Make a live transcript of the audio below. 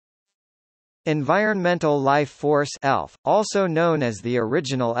Environmental Life Force (ELF), also known as the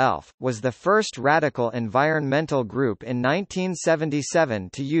original ELF, was the first radical environmental group in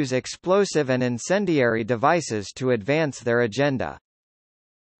 1977 to use explosive and incendiary devices to advance their agenda.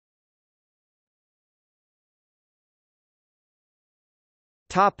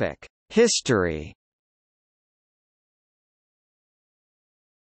 Topic: History.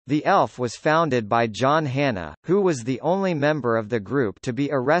 The ELF was founded by John Hanna, who was the only member of the group to be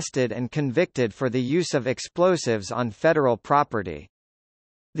arrested and convicted for the use of explosives on federal property.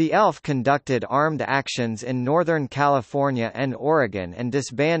 The ELF conducted armed actions in Northern California and Oregon and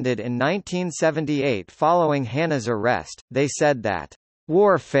disbanded in 1978 following Hanna's arrest. They said that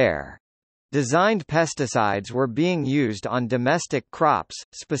warfare designed pesticides were being used on domestic crops,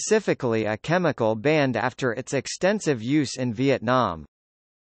 specifically a chemical banned after its extensive use in Vietnam.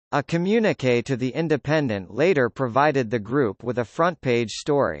 A communiqué to The Independent later provided the group with a front-page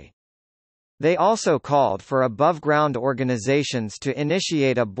story. They also called for above-ground organizations to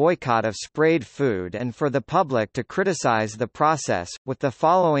initiate a boycott of sprayed food and for the public to criticize the process, with the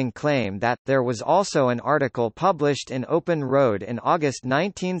following claim that, there was also an article published in Open Road in August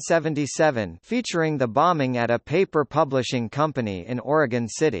 1977 featuring the bombing at a paper publishing company in Oregon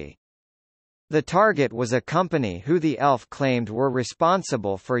City. The target was a company who the ELF claimed were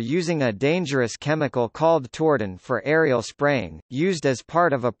responsible for using a dangerous chemical called Tordon for aerial spraying, used as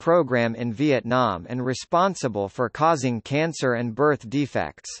part of a program in Vietnam and responsible for causing cancer and birth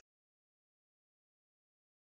defects.